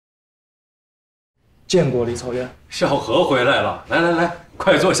见过李草原。少河回来了，来来来，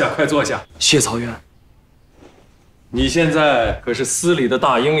快坐下，快坐下。谢草原。你现在可是司里的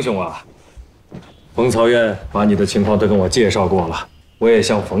大英雄啊！冯曹院把你的情况都跟我介绍过了，我也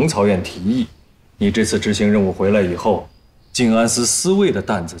向冯曹院提议，你这次执行任务回来以后，静安司司尉的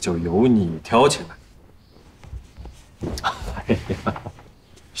担子就由你挑起来。哎呀，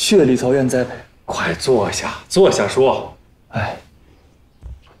谢李草原栽培。快坐下，坐下说。哎，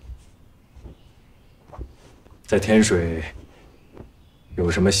在天水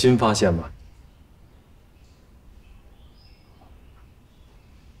有什么新发现吗？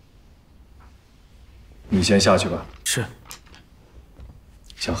你先下去吧。是。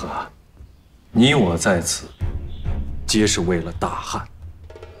小何，你我在此，皆是为了大汉，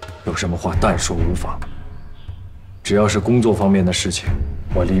有什么话但说无妨。只要是工作方面的事情，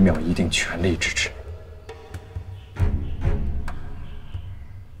我李淼一定全力支持。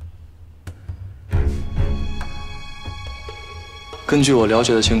根据我了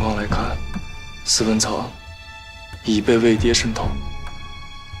解的情况来看，司文曹已被魏谍渗透。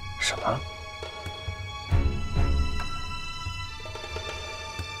什么？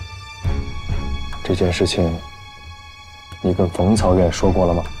这件事情，你跟冯曹院说过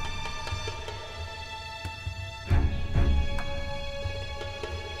了吗？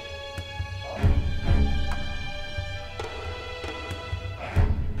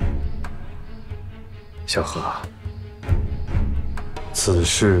小何，此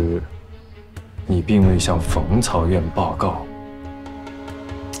事你并未向冯曹院报告，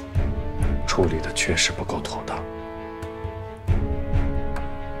处理的确实不够妥当。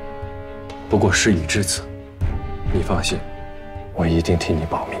不过事已至此，你放心，我一定替你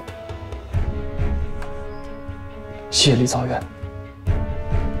保密。谢李草原。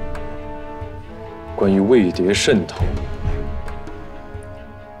关于魏谍渗透，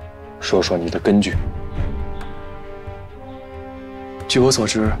说说你的根据。据我所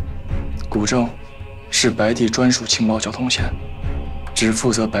知，古正是白帝专属情报交通线，只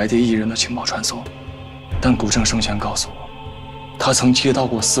负责白帝一人的情报传送。但古正生前告诉我，他曾接到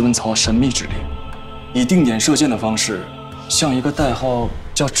过司文曹神秘指令，以定点射箭的方式向一个代号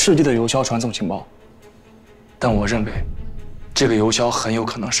叫赤帝的邮枭传送情报。但我认为，这个邮枭很有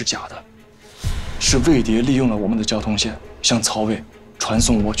可能是假的，是魏谍利用了我们的交通线，向曹魏传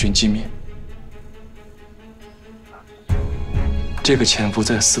送我军机密。这个潜伏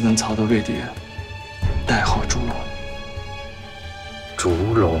在司文曹的魏谍，代号烛龙。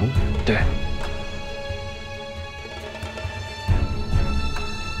烛龙？对。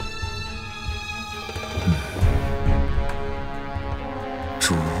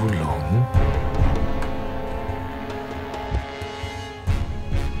烛龙。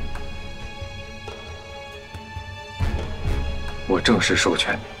我正式授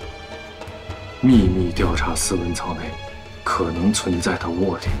权你，秘密调查司文曹内可能存在的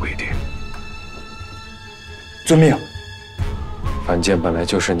卧底魏谍。遵命。反间本来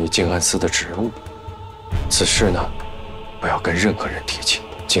就是你静安司的职务，此事呢，不要跟任何人提起，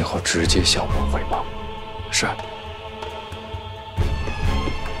今后直接向我汇报。是。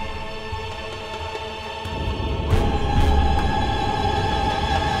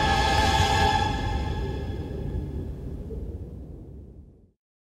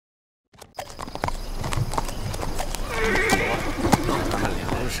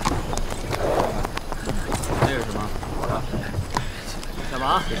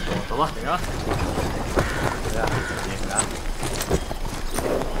走吧，点着。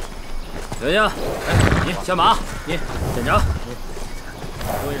留下，哎，你下马，你检查。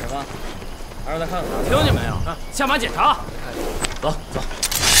注意什么？还是再看看。听见没有？下马检查。走走。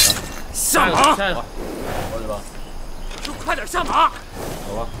下马。下一个。过去吧。就快点下马。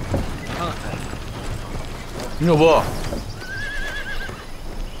走吧。看看。女主播，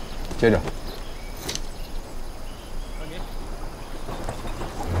接着。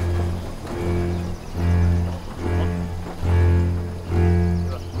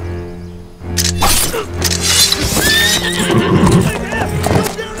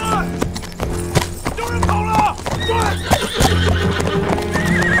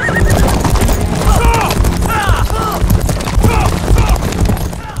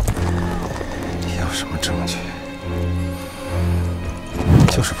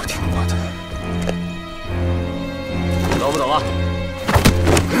就是不听我的。走不走啊？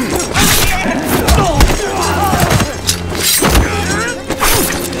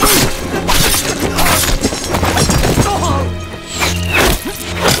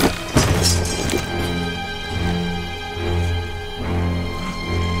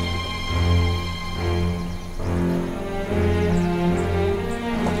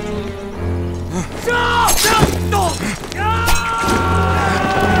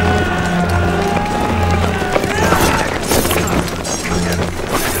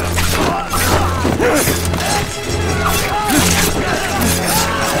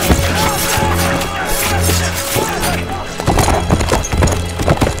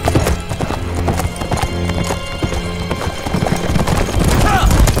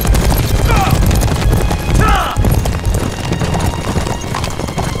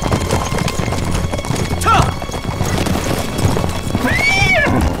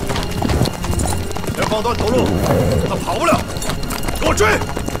道断头路，他跑不了，给我追！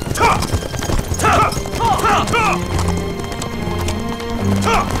撤！撤！撤！撤！撤！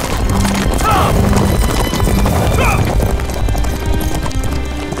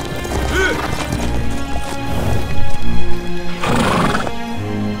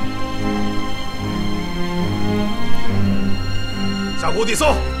下谷底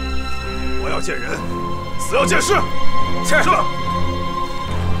搜，活要见人，死要见尸。是。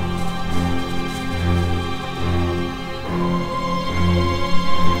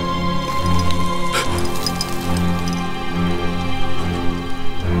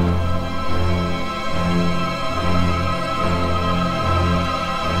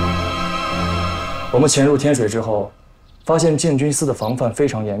我们潜入天水之后，发现建军司的防范非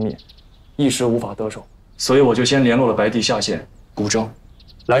常严密，一时无法得手，所以我就先联络了白帝下线古正，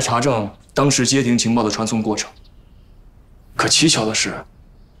来查证当时接听情报的传送过程。可蹊跷的是，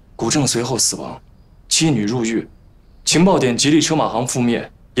古正随后死亡，妻女入狱，情报点吉利车马行覆灭，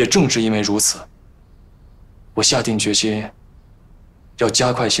也正是因为如此，我下定决心要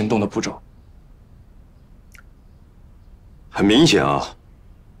加快行动的步骤。很明显啊，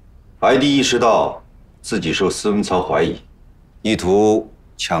白帝意识到自己受司文操怀疑，意图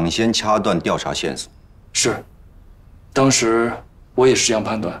抢先掐断调查线索。是，当时我也是这样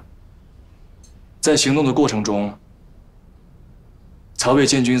判断。在行动的过程中，曹魏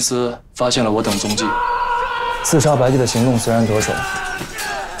建军司发现了我等踪迹，刺杀白帝的行动虽然得手，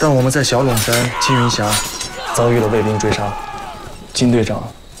但我们在小陇山青云峡遭遇了卫兵追杀，金队长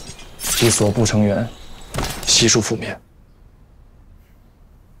及所部成员悉数覆灭。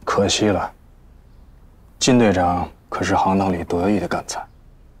可惜了，金队长可是行当里得意的干才。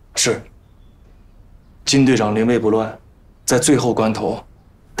是，金队长临危不乱，在最后关头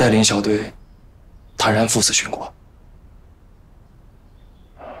带领小队坦然赴死殉国。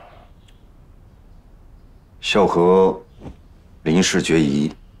萧何临事决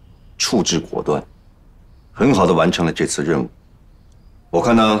疑，处置果断，很好的完成了这次任务。我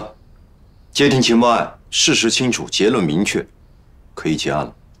看呢，接听情报案事实清楚，结论明确，可以结案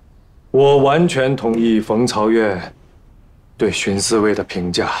了。我完全同意冯曹院对荀司卫的评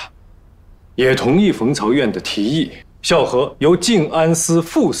价，也同意冯曹院的提议，萧何由静安司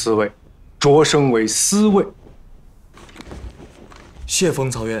副司卫擢升为司卫。谢冯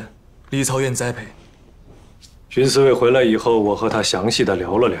曹院、李曹院栽培。荀司卫回来以后，我和他详细的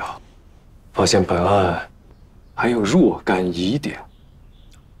聊了聊，发现本案还有若干疑点。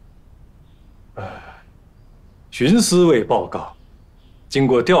荀司卫报告，经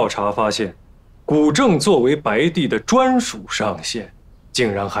过调查发现，古正作为白帝的专属上线，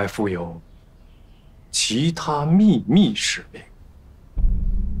竟然还负有其他秘密使命。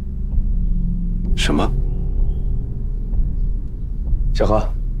什么？小何，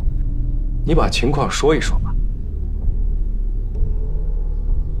你把情况说一说吧。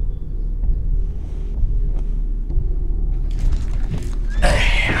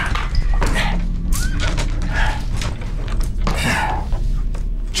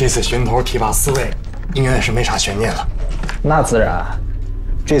这次寻头提拔司卫，应该是没啥悬念了。那自然，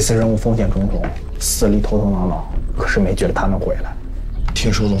这次任务风险重重，司里头头脑脑，可是没觉得他能回来。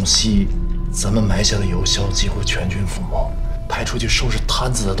听说陇西咱们埋下的油枭几乎全军覆没，派出去收拾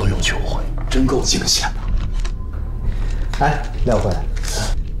摊子的都有机会，真够惊险的。哎，廖辉，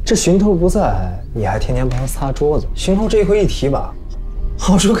这寻头不在，你还天天帮他擦桌子，寻头这回一提拔，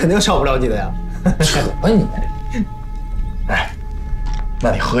好处肯定少不了你的呀。扯吧你！哎，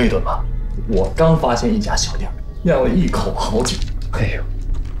那你喝一顿吧。我刚发现一家小店，酿了一口好酒。哎呦，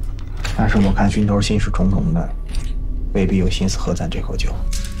但是我看寻头心事重重的，未必有心思喝咱这口酒。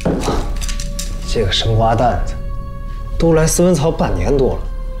这个生瓜蛋子，都来司文曹半年多了，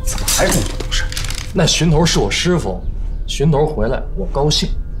怎么还这么不懂事？那寻头是我师傅，寻头回来我高兴。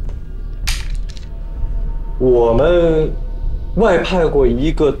我们外派过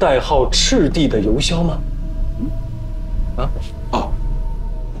一个代号赤帝的游枭吗？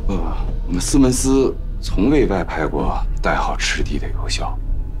我们司门司从未外派过代号赤帝的游枭，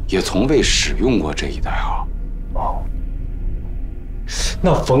也从未使用过这一代号。哦，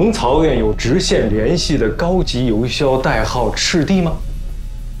那冯曹院有直线联系的高级游枭代号赤帝吗？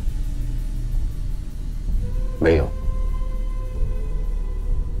没有。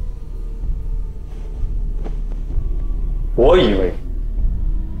我以为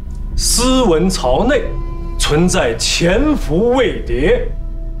司文曹内存在潜伏魏谍，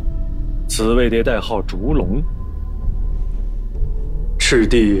此魏谍代号烛龙，赤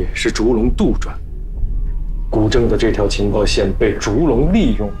帝是烛龙杜撰。古正的这条情报线被烛龙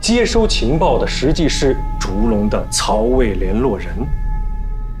利用，接收情报的实际是烛龙的曹魏联络人。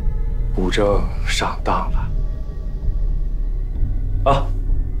古正上当了。啊，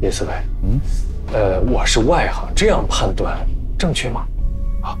叶四伟，我是外行，这样判断正确吗？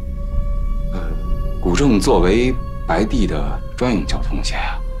啊，古正作为白帝的专用交通线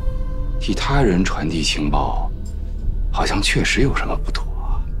啊，替他人传递情报，好像确实有什么不妥。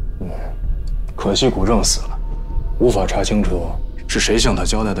可惜古正死了，无法查清楚是谁向他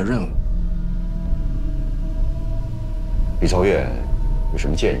交代的任务。李曹院有什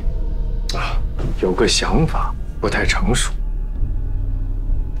么建议？有个想法，不太成熟。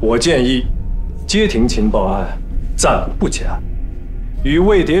我建议，街亭情报案暂不结案，与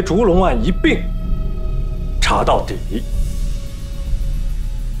魏谍烛龙案一并查到底。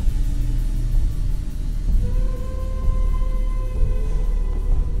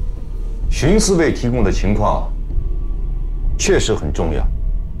巡司卫提供的情况确实很重要，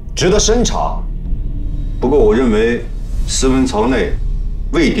值得深查。不过，我认为司文曹内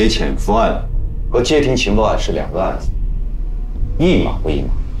魏谍潜伏案和街亭情报案是两个案子，一码归一码。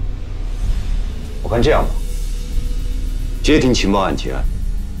我看这样吧，街亭情报案结案，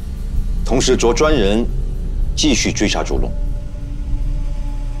同时着专人继续追查烛龙。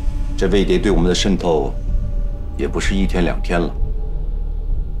这魏谍对我们的渗透也不是一天两天了。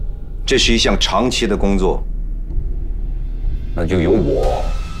这是一项长期的工作，那就由我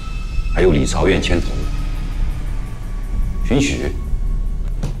还有李曹院牵头，许许、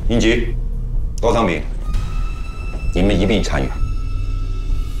殷吉、高汤明，你们一并参与。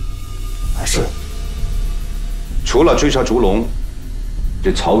是。除了追查烛龙，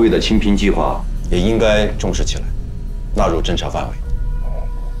这曹魏的清平计划也应该重视起来，纳入侦查范围。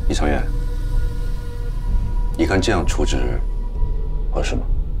李曹院，你看这样处置合适吗？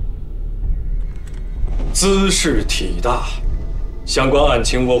兹事体大，相关案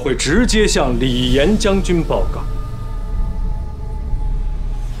情我会直接向李岩将军报告。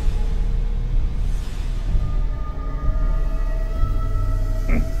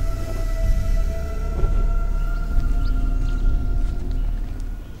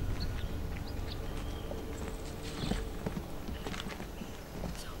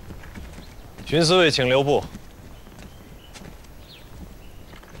巡司卫，请留步。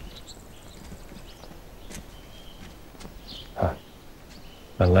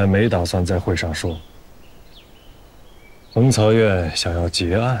本来没打算在会上说，冯曹院想要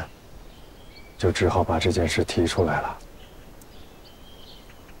结案，就只好把这件事提出来了。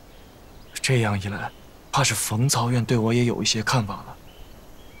这样一来，怕是冯曹院对我也有一些看法了。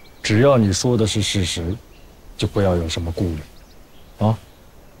只要你说的是事实，就不要有什么顾虑，啊？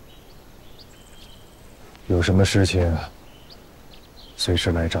有什么事情，随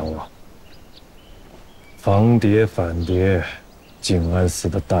时来找我。防谍反谍，静安寺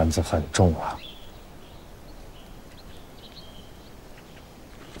的担子很重啊。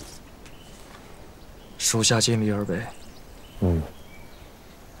属下尽力而为。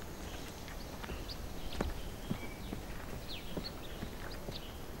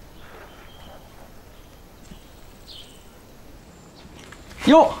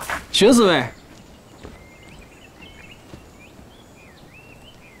哟，巡司卫，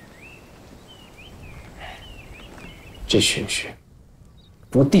这巡婿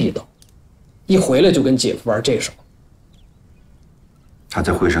不地道，一回来就跟姐夫玩这手。他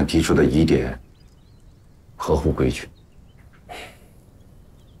在会上提出的疑点合乎规矩，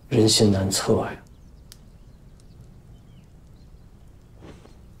人心难测呀。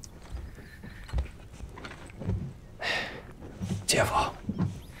姐夫，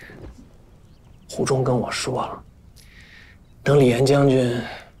胡忠跟我说了，等李岩将军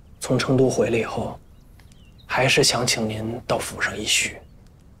从成都回来以后，还是想请您到府上一叙。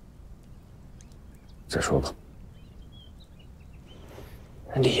再说吧。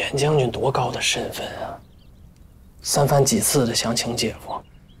李岩将军多高的身份啊，三番几次的想请姐夫，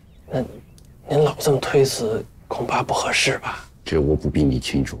那您老这么推辞，恐怕不合适吧？这我不比你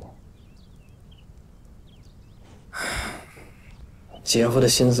清楚。姐夫的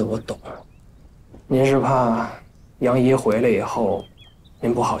心思我懂，您是怕杨姨回来以后，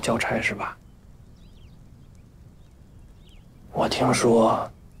您不好交差是吧？我听说，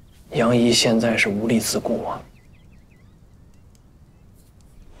杨姨现在是无力自顾啊。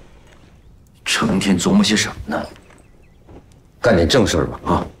成天琢磨些什么呢？干点正事吧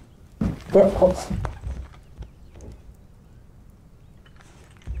啊！不是我，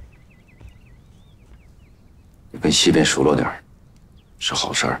你跟西边熟络点儿，是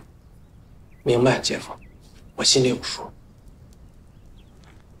好事儿。明白，姐夫，我心里有数。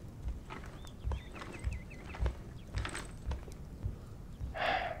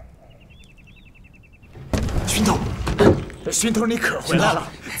巡头，巡头，你可回来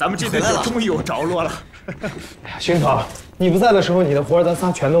了！咱们这队就终于有着落了。哎呀，勋头，你不在的时候，你的活咱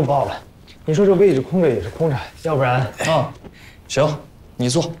仨全都包了。你说这位置空着也是空着，要不然啊，行，你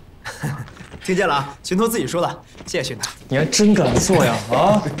坐。听见了啊，勋头自己说的，谢谢勋头。你还真敢做呀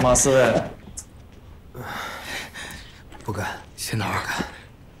啊，马四卫。不敢，勋头，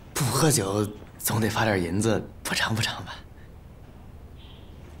不喝酒总得发点银子补偿补偿吧。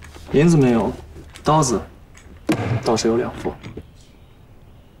银子没有，刀子倒是有2副。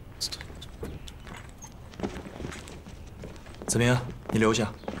子明，你留下。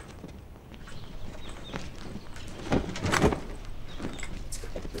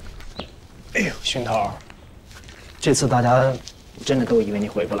哎呦，勋头，这次大家真的都以为你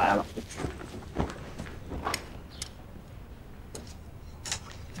回不来了。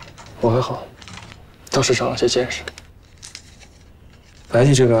我还好，倒是长了些见识。白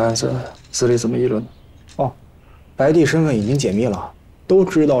帝这个案子，司里怎么议论？哦，白帝身份已经解密了，都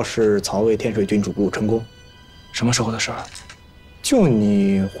知道是曹魏天水郡主顾陈宫。什么时候的事儿？就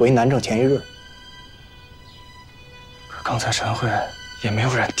你回南郑前1日。可刚才晨会也没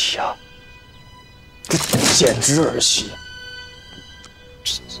有人提啊，这简直儿戏。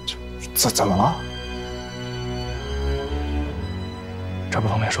怎么了？这儿不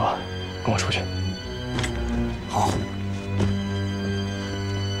方便说，跟我出去。好。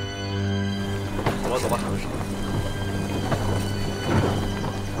走吧，走吧。走。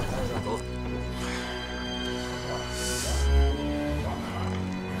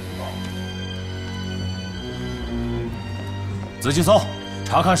仔细搜，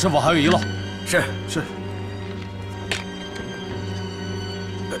查看是否还有遗漏。是。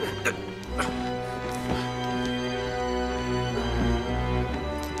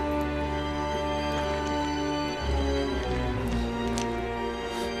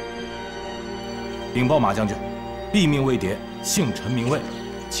禀报马将军，毙命魏谍，姓陈名魏，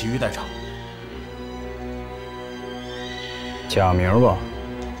其余待查。假名吧？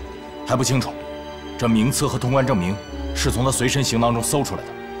还不清楚。这名册和通关证明是从他随身行囊中搜出来的，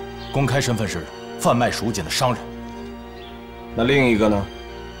公开身份是贩卖蜀锦的商人。那另一个呢？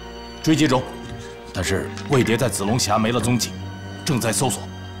追击中，但是魏谍在子龙峡没了踪迹，正在搜索。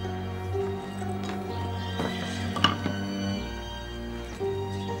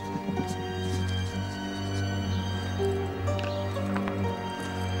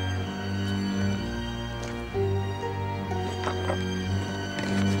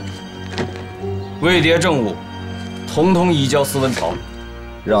魏谍证物，统统移交司文曹，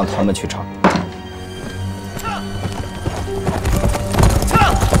让他们去查。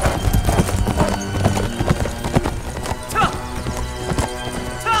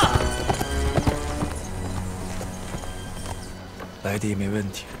白帝没问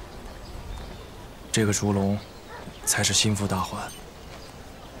题，这个烛龙才是心腹大患。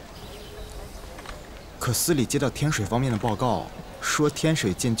可司里接到天水方面的报告，说天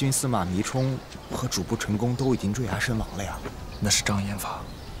水禁军司马糜冲和主簿陈宫都已经坠崖身亡了呀。那是障眼法。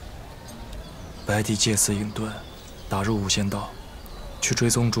白帝借此隐遁，打入五仙道，去追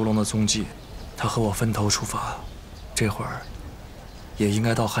踪烛龙的踪迹。他和我分头出发，这会儿也应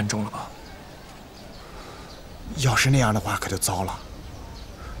该到汉中了吧？要是那样的话，可就糟了。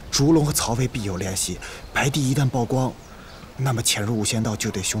烛龙和曹魏必有联系，白帝一旦曝光，那么潜入五仙道就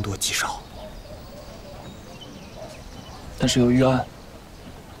得凶多吉少。但是有预案，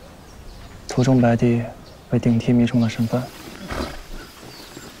途中白帝会顶替糜冲的身份。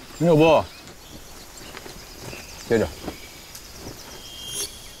六部，接着。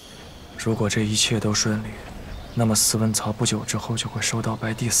如果这一切都顺利，那么司文曹不久之后就会收到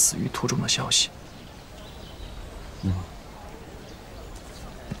白帝死于途中的消息。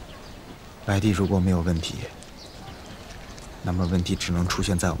白帝如果没有问题，那么问题只能出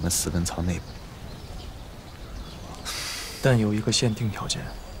现在我们司文曹内部。但有一个限定条件，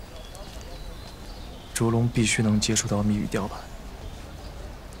烛龙必须能接触到密语雕版。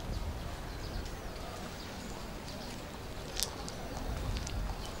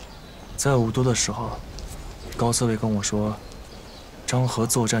在武都的时候，高司卫跟我说，漳河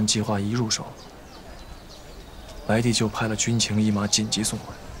作战计划一入手，白帝就派了军情一马紧急送回。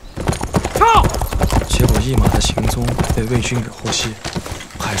结果一马的行踪被魏军给获悉，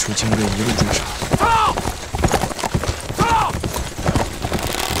派出精锐一路追杀。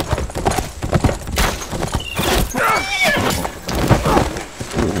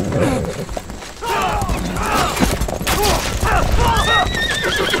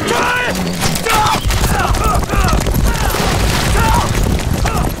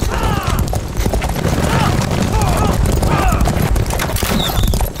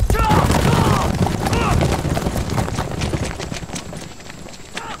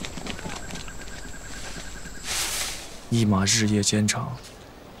马日夜兼程，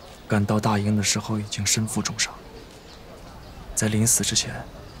赶到大营的时候已经身负重伤，在临死之前，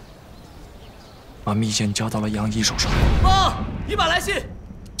把密件交到了杨仪手上。妈，一马来信。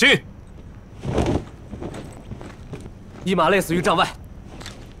进。一马累死于帐外。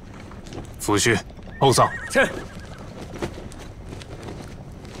抚恤，后丧。是。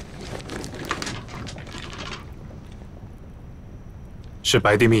是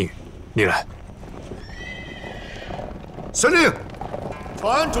白帝密语，你来。宣令，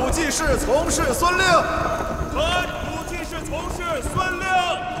传主记事从事孙令。传主记事从事孙令。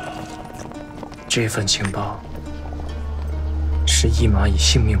这份情报是一马以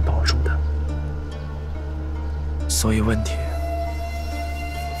性命保住的，所以问题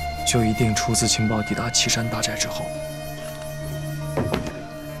就一定出自情报抵达岐山大寨之后。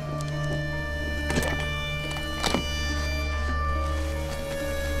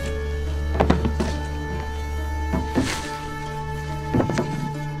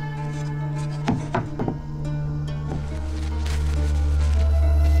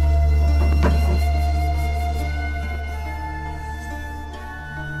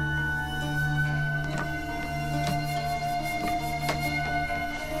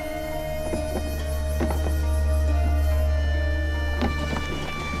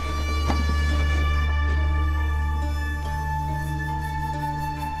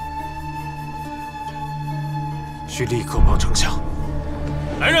需立刻报丞相。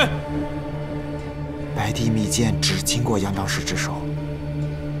来人！白帝密件只经过杨长史之手，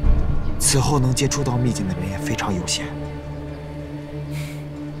此后能接触到密件的人也非常有限。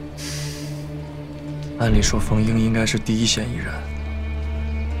按理说，冯英应该是第一嫌疑人，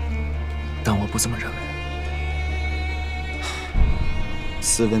但我不这么认为。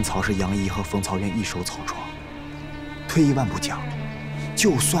司文曹是杨仪和冯曹院一手草创，退一万步讲，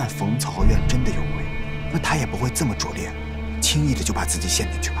就算冯曹院真的有鬼，那他也不会这么拙劣，轻易的就把自己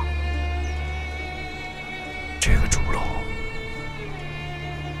陷进去吧。这个烛龙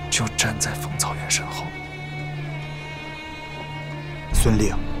就站在冯曹院身后。孙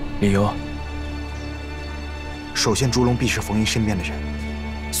令，理由？首先，烛龙必是冯英身边的人，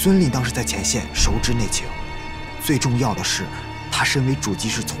孙令当时在前线，熟知内情。最重要的是，他身为主机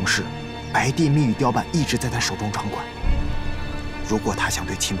室从事，白帝密语雕版一直在他手中掌管。如果他想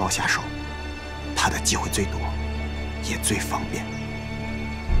对情报下手，他的机会最多，也最方便。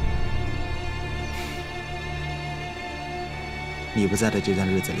你不在的这段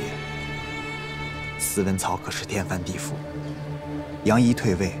日子里，司文曹可是天翻地覆。杨仪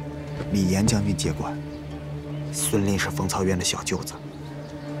退位，李严将军接管，孙令是冯曹院的小舅子，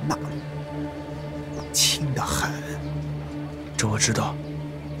那轻得很。这我知道。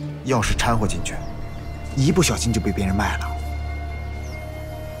要是掺和进去，一不小心就被别人卖了。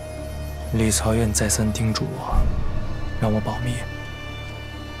李曹院再三叮嘱我，让我保密。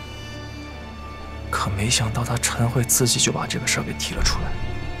可没想到他陈慧自己就把这个事儿给提了出来。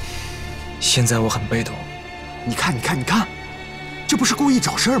现在我很被动。你看，这不是故意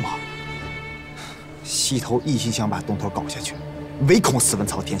找事儿吗？西头一心想把东头搞下去，唯恐司文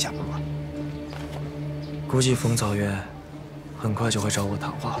曹天下不乱。估计冯曹院很快就会找我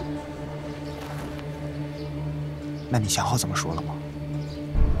谈话。那你想好怎么说了吗？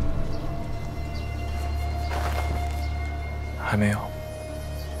还没有。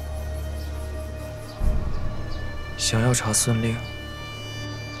想要查孙令，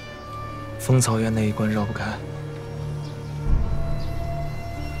风草院那一关绕不开。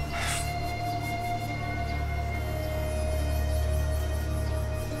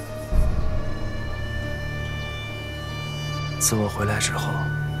自我回来之后，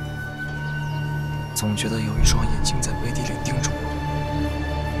总觉得有一双眼睛在背地里盯着我。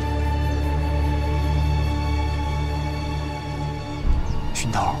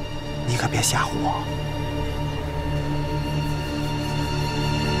熏头，你可别吓唬我。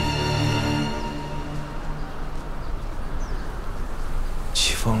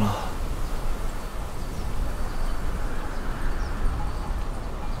起风了。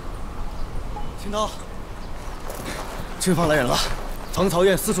青头，军方来人了，冯曹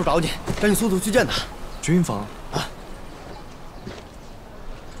院四处找你，让你速速去见他。军方啊。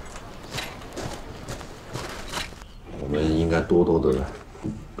我们应该多多的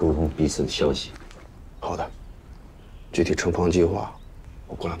沟通彼此的消息。好的，具体城防计划，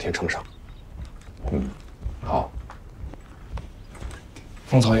我过2天呈上。好。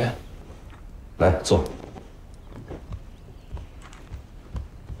风草院，来坐。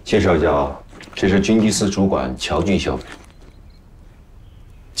介绍一下啊，这是军机司主管乔俊校尉。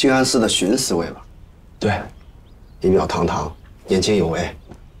静安司的巡司尉吧？对，仪表堂堂，年轻有为。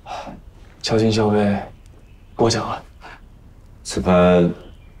乔俊校尉，过奖了。此番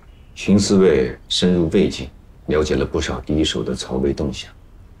巡视卫深入魏境，了解了不少敌手的曹魏动向。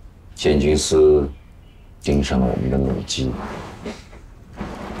建军司盯上了我们的弩机。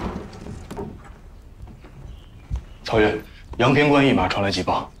曹岳，阳平关一马传来急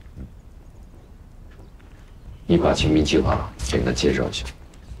报。你把清兵计划给他介绍一下。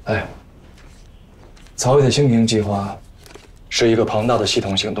哎，曹魏的清平计划是一个庞大的系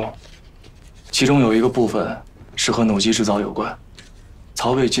统行动，其中有一个部分是和弩机制造有关。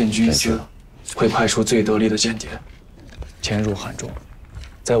曹魏建军司会派出最得力的间谍，潜入汉中，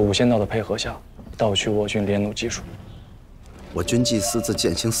在五仙道的配合下，盗取我军联弩技术。我军技司自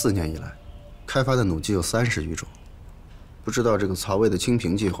建兴4年以来，开发的弩机有30余种，不知道这个曹魏的清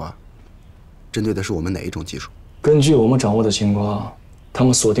平计划，针对的是我们哪一种技术？根据我们掌握的情况，他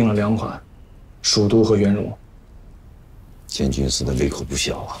们锁定了2款，蜀都和圆融。建军司的胃口不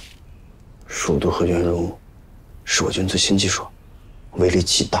小啊！蜀都和圆融是我军最新技术，威力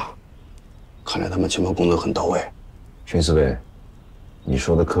极大，看来他们情报工作很到位。巡司卫，你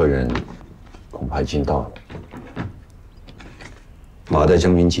说的客人恐怕已经到了。马岱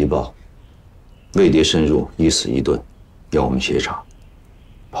将军急报，魏谍深入，1死1盾，要我们协查。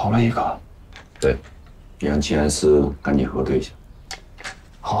跑了一个。对，你让济安司赶紧核对一下。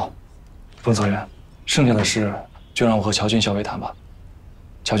好，封曹员，剩下的事就让我和乔军校尉谈吧。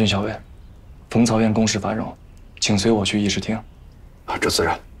乔军校尉，冯曹院公事繁荣，请随我去议事厅。啊，这自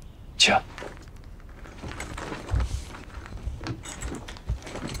然。请。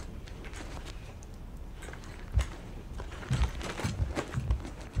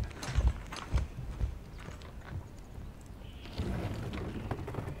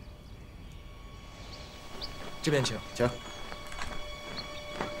这边请，请。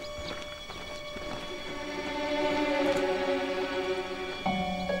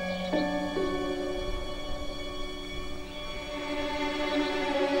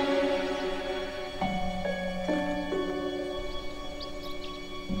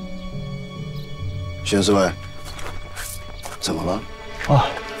巡司卫，怎么了？啊，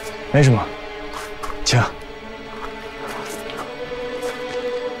没什么，请。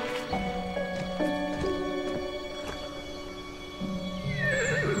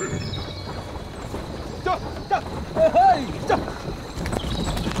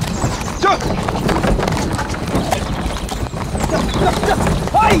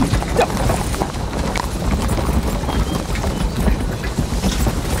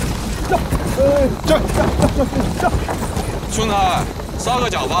兄台，撒个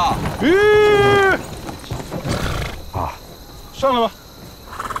脚吧。啊，上来吧，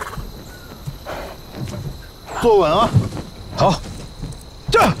坐稳啊。好，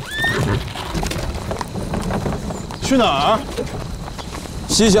这去哪儿？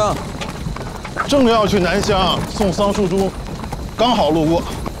西乡。正要去南乡送桑树珠，刚好路过。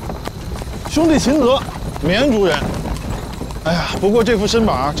兄弟秦泽，绵竹人。哎呀，不过这副身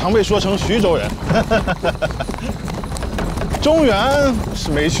板常被说成徐州人。中原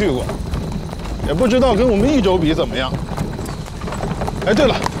是没去过，也不知道跟我们益州比怎么样。哎，对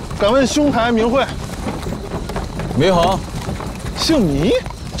了，敢问兄台名讳？猕猴，姓糜，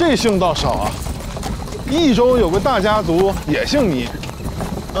这姓倒少啊。益州有个大家族也姓糜，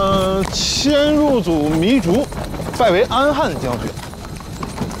迁入祖糜竺，拜为安汉将军，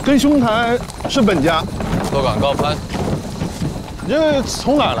跟兄台是本家。都敢高攀。你这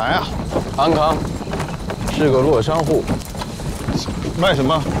从哪儿来啊？安康，是个落山户。卖什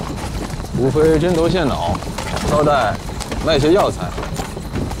么？无非针头线脑，捎带卖些药材。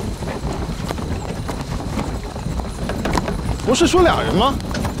不是说俩人吗？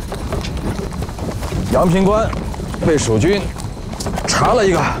阳平关被蜀军查了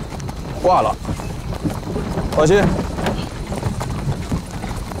一个，挂了。放心，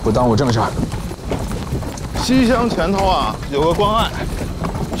不耽误正事儿。西乡前头啊有个关隘，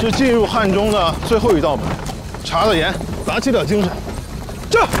是进入汉中的最后一道门，查得严，打起点精神。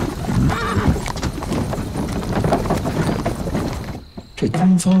这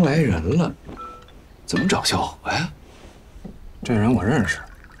东方来人了，怎么找小伙呀？这人我认识，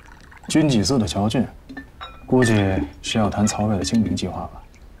军纪司的乔俊，估计是要谈曹魏的清平计划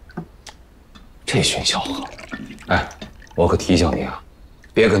吧。这群小伙，哎，我可提醒你啊，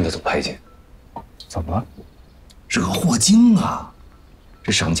别跟他走太近。怎么了？惹祸精啊！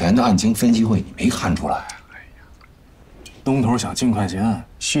这省钱的案情分析会，你没看出来啊？哎呀，东头想尽快结案，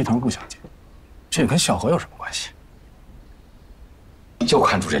西头不想结，这跟小何有什么关系？就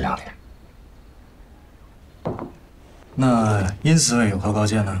看出这2点。那殷司卫有何高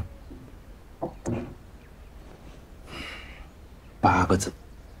见呢？8个字：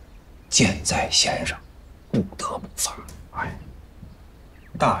箭在弦上，不得不发。哎，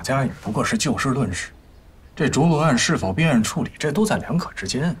大家也不过是就事论事，这着落案是否便案处理，这都在两可之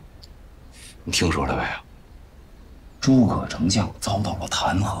间。你听说了没有？诸葛丞相遭到了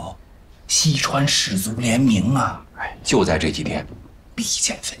弹劾，西川士族联名啊！哎，就在这几天，必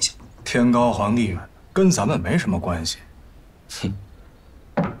见分晓。天高皇帝远，跟咱们没什么关系。哼，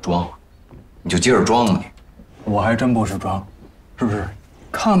装，你就接着装吧你。我还真不是装，是不是？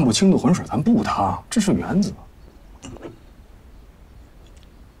看不清的浑水咱不趟，这是原则。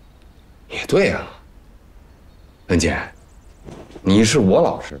也对啊，文杰，你是我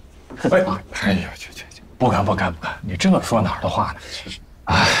老师。哎呀，去，不敢，你这说哪儿的话呢？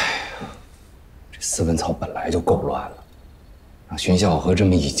哎，这司文曹本来就够乱了，让荀孝和这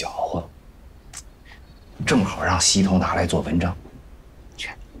么一搅和，正好让西头拿来做文章。去。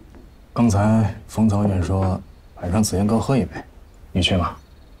刚才冯曹院说晚上紫烟阁喝一杯，你去吗？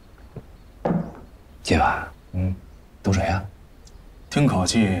今晚，都谁呀？听口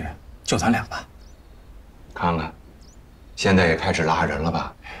气就咱俩吧。看看，现在也开始拉人了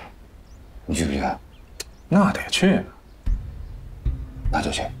吧？你去不去？那得去。那就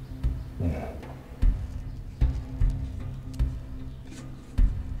去。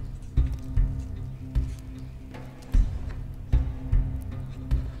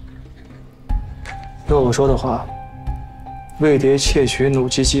要我说的话，魏谍窃取弩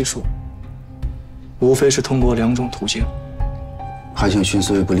机技术，无非是通过2种途径。还请荀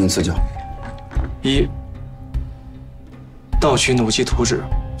司尉不吝赐教。一，盗取弩机图纸，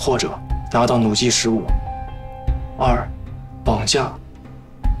或者拿到弩机实物；二，绑架，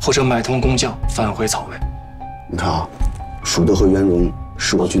或者买通工匠返回曹魏。你看啊，蜀德和圆绒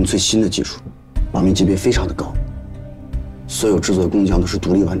是我军最新的技术，保密级别非常的高，所有制作工匠都是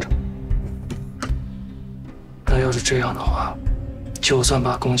独立完成。那要是这样的话，就算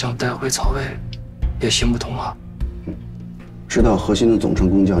把工匠带回曹魏，也行不通啊。知道核心的总成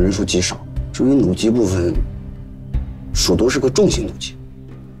工匠人数极少，至于弩机部分，蜀都是个重型弩机，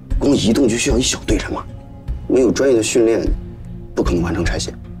光移动就需要一小队人马，没有专业的训练，不可能完成拆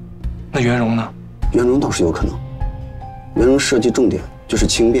卸。那圆绒呢？圆绒倒是有可能，圆绒设计重点就是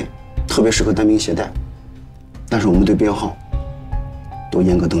轻便，特别适合单兵携带。但是我们对编号都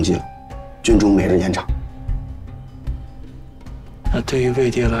严格登记了，军中每日严查。那对于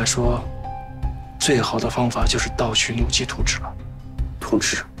魏谍来说，最好的方法就是盗取弩机图纸了。图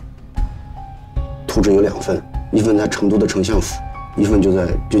纸有2份，一份在成都的丞相府，一份就在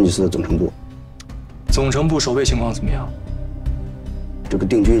军机司的总成部。总成部守卫情况怎么样？这个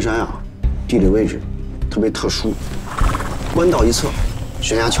定军山啊，地理位置特别特殊，官道一侧，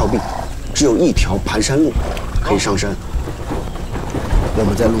悬崖峭壁，只有一条盘山路可以上山。我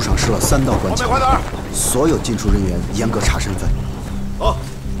们在路上设了3道关卡，所有进出人员严格查身份。好。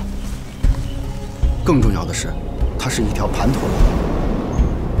更重要的是，它是一条盘陀路，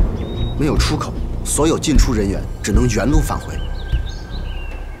没有出口，所有进出人员只能原路返回。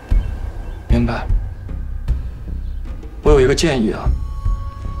明白。我有一个建议啊，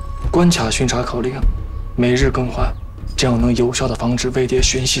关卡巡查口令每日更换，这样能有效地防止魏谍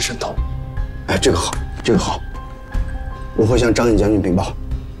寻隙渗透。哎，这个好，这个好，我会向张印将军禀报。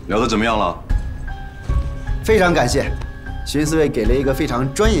聊得怎么样了？非常感谢，荀司尉给了一个非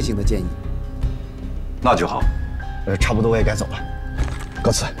常专业性的建议。那就好。差不多我也该走了，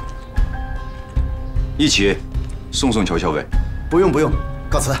告辞。一起送乔校尉。不用，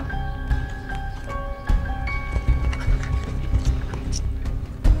告辞。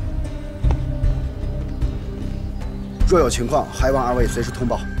若有情况，还望2位随时通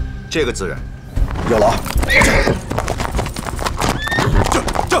报。这个自然。有劳。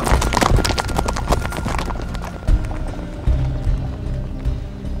这。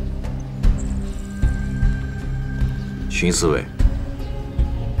荀司尉，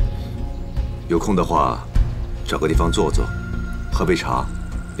有空的话，找个地方坐坐，喝杯茶，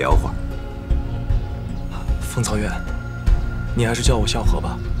聊会儿。冯曹院，你还是叫我萧何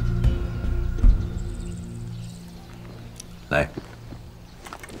吧。来。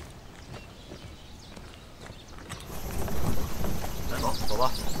走吧。走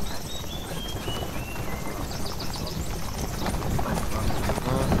吧。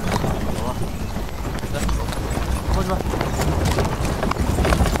来，走，过去吧。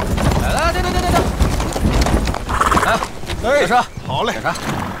来，等。来，下车。好嘞。下车。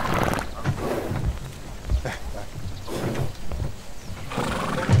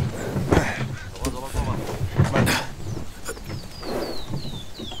走吧，慢点。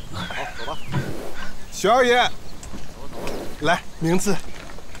好，走吧。徐二爷，来，名字。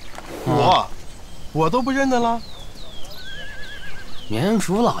我都不认得了。明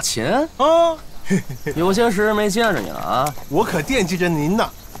烛老秦啊，有些时日没见着你了啊！我可惦记着您呢。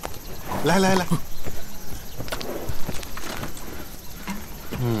来来来，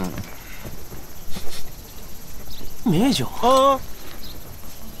米酒啊，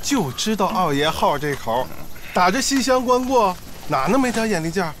就知道二爷好这口，打着西厢关过，哪那么点眼力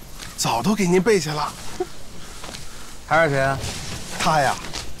劲儿，早都给您备下了。他是谁啊？他呀，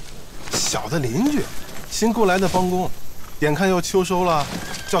小的邻居，新雇来的帮工，眼看要秋收了，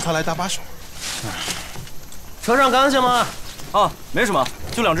叫他来搭把手。车上干净吗？啊，没什么，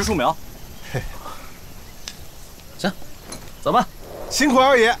就2只树苗。行，走吧。辛苦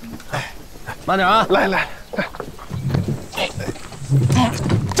二爷。哎，慢点啊！来来，这。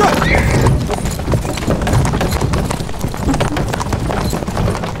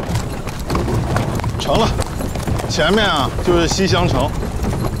成了，前面啊就是西厢城，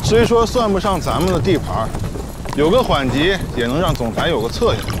虽说算不上咱们的地盘，有个缓急也能让总裁有个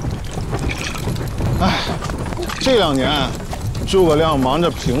策应。哎，这2年诸葛亮忙着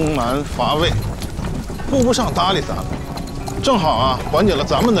平蛮伐魏，顾不上搭理咱们，正好啊缓解了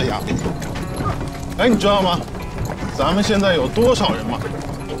咱们的压力。哎，你知道吗？咱们现在有多少人吗？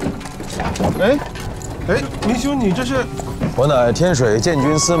哎，明兄，你这是？我乃天水监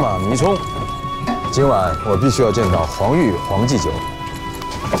军司马迷冲，今晚我必须要见到黄玉、黄继久。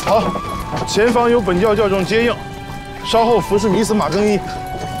好，前方有本教教众接应，稍后服侍你司马更衣。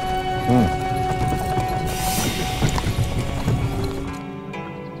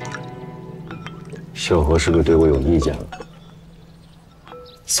小何是不是对我有意见了？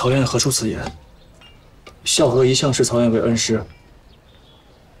曹燕何出此言？孝和一向视曹燕为恩师。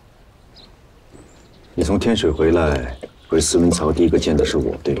你从天水回来，回司文曹第一个见的是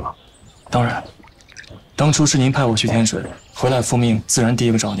我，对吧？当然，当初是您派我去天水，回来复命，自然第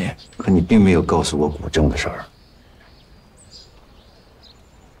一个找您。可你并没有告诉我古正的事儿。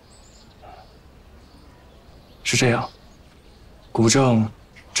是这样，古正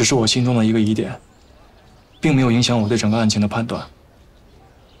只是我心中的一个疑点，并没有影响我对整个案情的判断。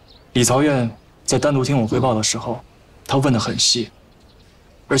李曹院在单独听我汇报的时候，他问得很细，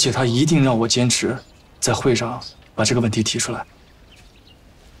而且他一定让我坚持在会上把这个问题提出来。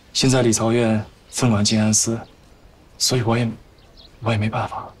现在李曹院分管静安司，所以我也没办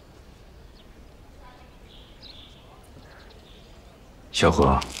法。小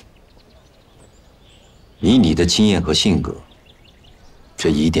何，以你的经验和性格，这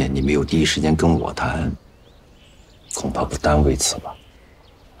疑点你没有第一时间跟我谈，恐怕不单为此吧。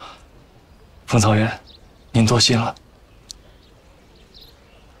冯曹院，您多心了。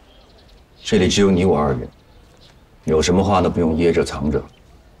这里只有你我2人，有什么话呢？不用掖着藏着。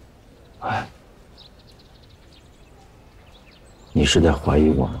哎，你是在怀疑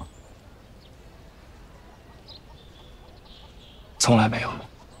我吗？从来没有。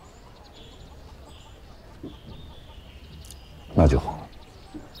那就好。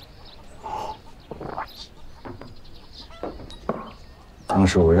当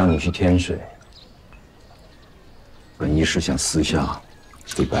时我让你去天水，本意是想私下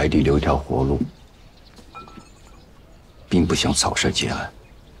给白帝留一条活路，并不想草率结案。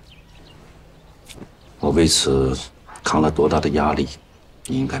我为此扛了多大的压力，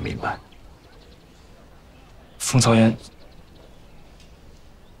你应该明白。冯曹院，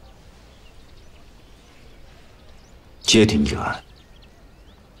接听一个案，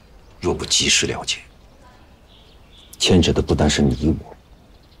若不及时了解，牵扯的不单是你我，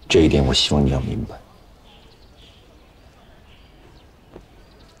这一点我希望你要明白。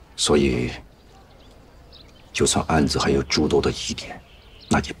所以，就算案子还有诸多的疑点，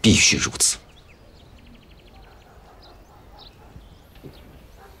那也必须如此。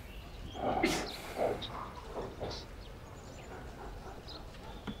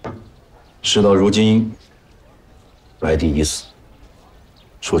事到如今，白帝已死，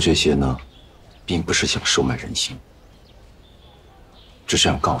说这些呢，并不是想收买人心，只是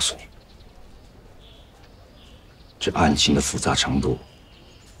想告诉你，这案情的复杂程度，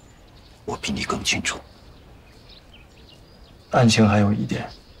我比你更清楚。案情还有疑点，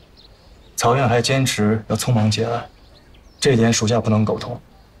曹院还坚持要匆忙结案，这点属下不能苟同。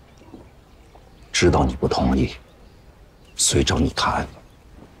知道你不同意，虽找你谈。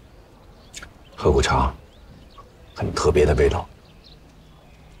喝口茶，很特别的味道。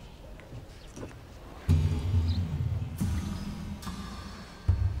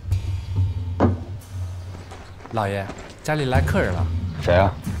老爷，家里来客人了。谁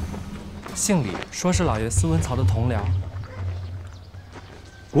啊？姓李，说是老爷司文曹的同僚。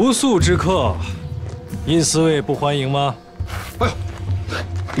不速之客，殷司卫不欢迎吗？哎呦，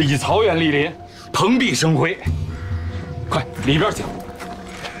李曹院莅临，蓬荜生辉。快里边请。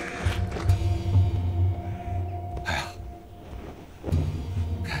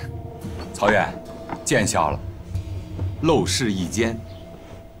曹远，见笑了，陋室一间。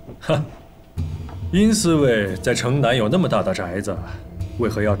哼，殷侍卫在城南有那么大的宅子，为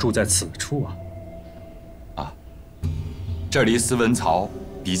何要住在此处啊？啊，这离司文曹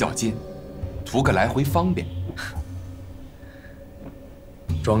比较近，图个来回方便。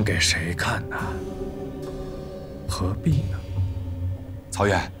装给谁看呢？何必呢？曹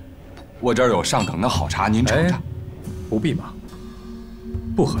远，我这儿有上等的好茶，您尝尝。不必忙，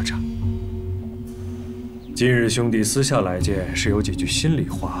不喝茶。今日兄弟私下来见，是有几句心里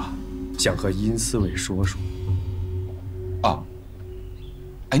话，想和殷侍卫说说。啊，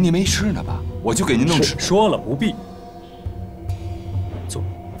哎，您没吃呢吧？我就给您弄吃。说了不必。坐。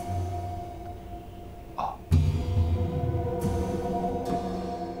啊。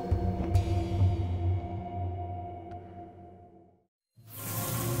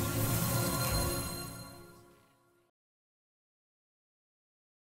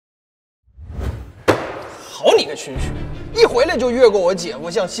好你个荀彧，一回来就越过我姐夫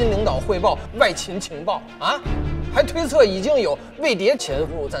向新领导汇报外勤情报啊，还推测已经有魏谍潜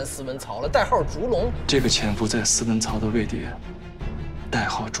伏咱司文曹了，代号烛龙。这个潜伏在司文曹的魏谍，代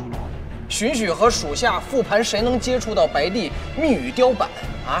号烛龙。荀彧和属下复盘谁能接触到白帝密语雕版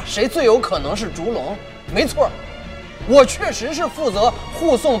啊？谁最有可能是烛龙？没错，我确实是负责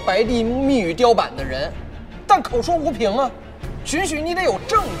护送白帝密语雕版的人，但口说无凭啊。荀彧，你得有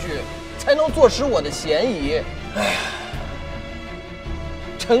证据，才能坐实我的嫌疑。哎呀，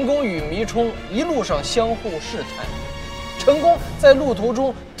陈宫与迷冲一路上相互试探，陈宫在路途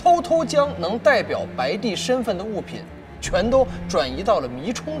中偷偷将能代表白帝身份的物品全都转移到了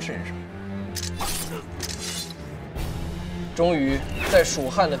迷冲身上。终于在蜀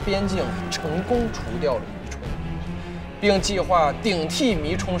汉的边境成功除掉了迷冲，并计划顶替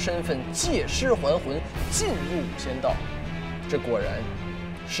迷冲身份借尸还魂，进入五仙道。这果然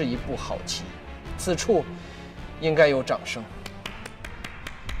是一步好棋，此处应该有掌声。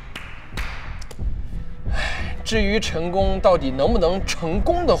至于陈宫到底能不能成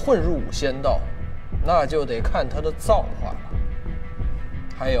功的混入五仙道，那就得看他的造化了。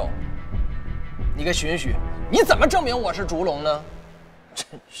还有，你个荀彧，你怎么证明我是烛龙呢？真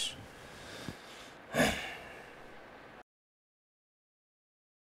是。